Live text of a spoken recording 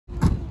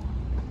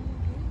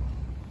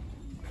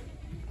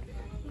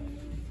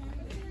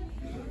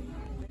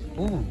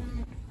Ooh.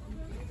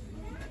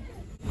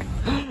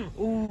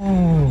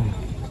 Ooh.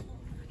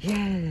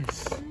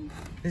 Yes.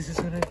 This is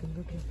what I've been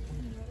looking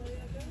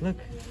for. Look,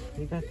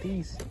 we got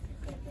these.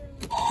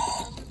 I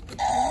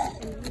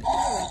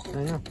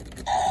know.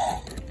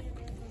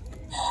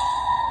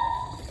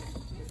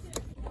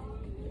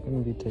 I'm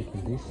gonna be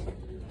taking these.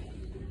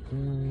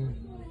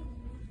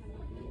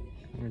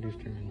 Where do you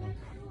turn off?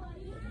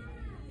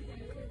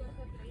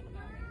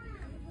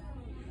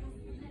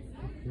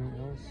 Nothing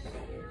else.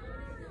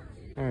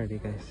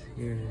 Alrighty, guys.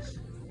 Here's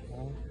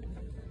all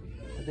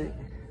of it.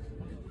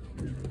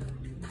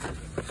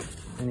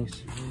 Any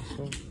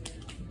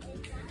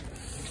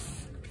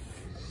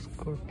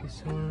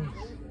Scorpiosaurus,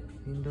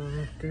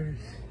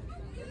 Indoraptors.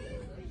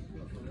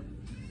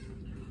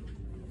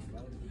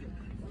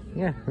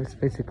 Yeah, that's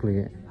basically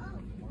it.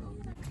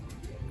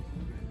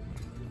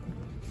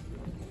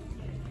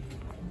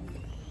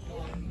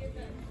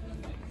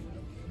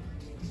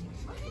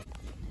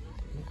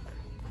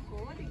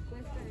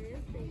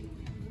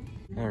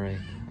 Alright.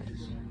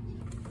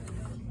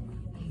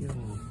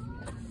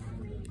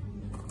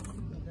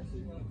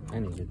 I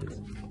needed this.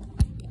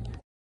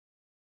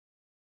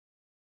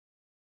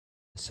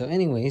 So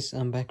anyways,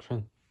 I'm back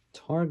from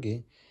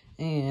Target,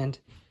 and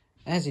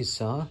as you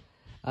saw,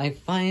 I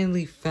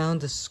finally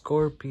found the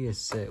Scorpius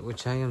set,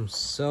 which I am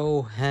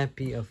so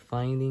happy of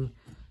finding.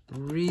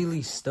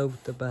 Really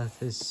stoked about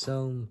this.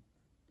 So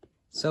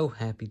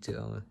happy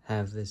to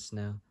have this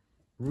now.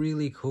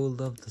 Really cool.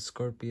 Love the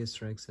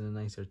Scorpius Rex and a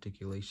nice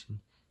articulation.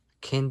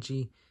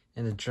 Kenji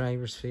and the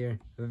driver sphere.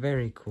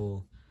 Very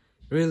cool.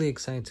 Really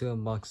excited to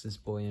unbox this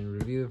boy and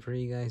review it for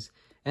you guys.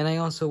 And I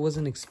also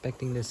wasn't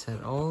expecting this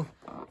at all,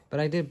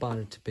 but I did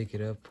bother to pick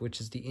it up,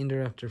 which is the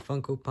Indoraptor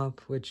Funko Pop,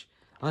 which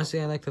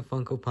honestly I like the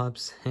Funko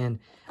Pops, and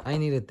I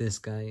needed this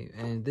guy,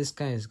 and this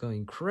guy is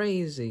going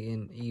crazy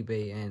in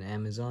eBay and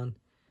Amazon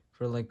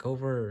for like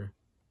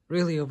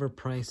really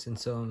overpriced, and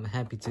so I'm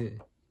happy to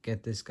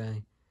get this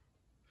guy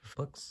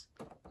for bucks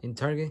in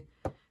Target.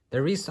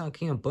 They're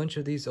restocking a bunch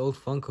of these old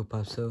Funko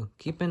Pops, so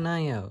keep an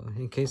eye out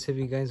in case if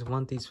you guys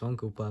want these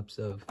Funko Pops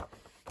of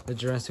the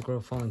Jurassic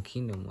World Fallen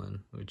Kingdom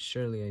one, which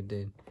surely I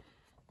did.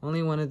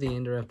 Only one of the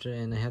Indoraptor,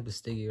 and I have the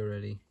Stiggy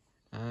already.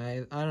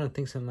 I don't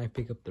think so. I might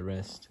pick up the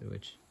rest,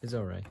 which is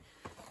alright.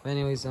 But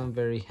anyways, I'm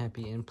very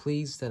happy and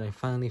pleased that I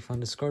finally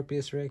found the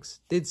Scorpius Rex.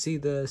 Did see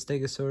the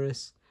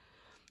Stegosaurus.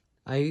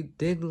 I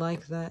did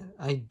like that.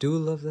 I do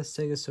love the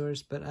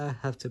Stegosaurus, but I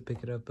have to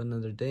pick it up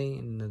another day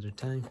and another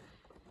time.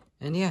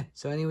 And yeah,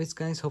 so anyways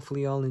guys,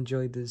 hopefully you all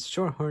enjoyed this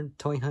Shorthorn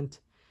toy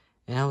hunt.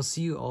 And I'll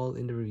see you all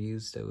in the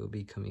reviews that will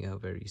be coming out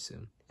very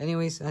soon.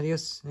 Anyways,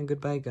 adios and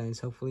goodbye guys.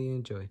 Hopefully you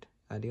enjoyed.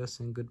 Adios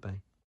and goodbye.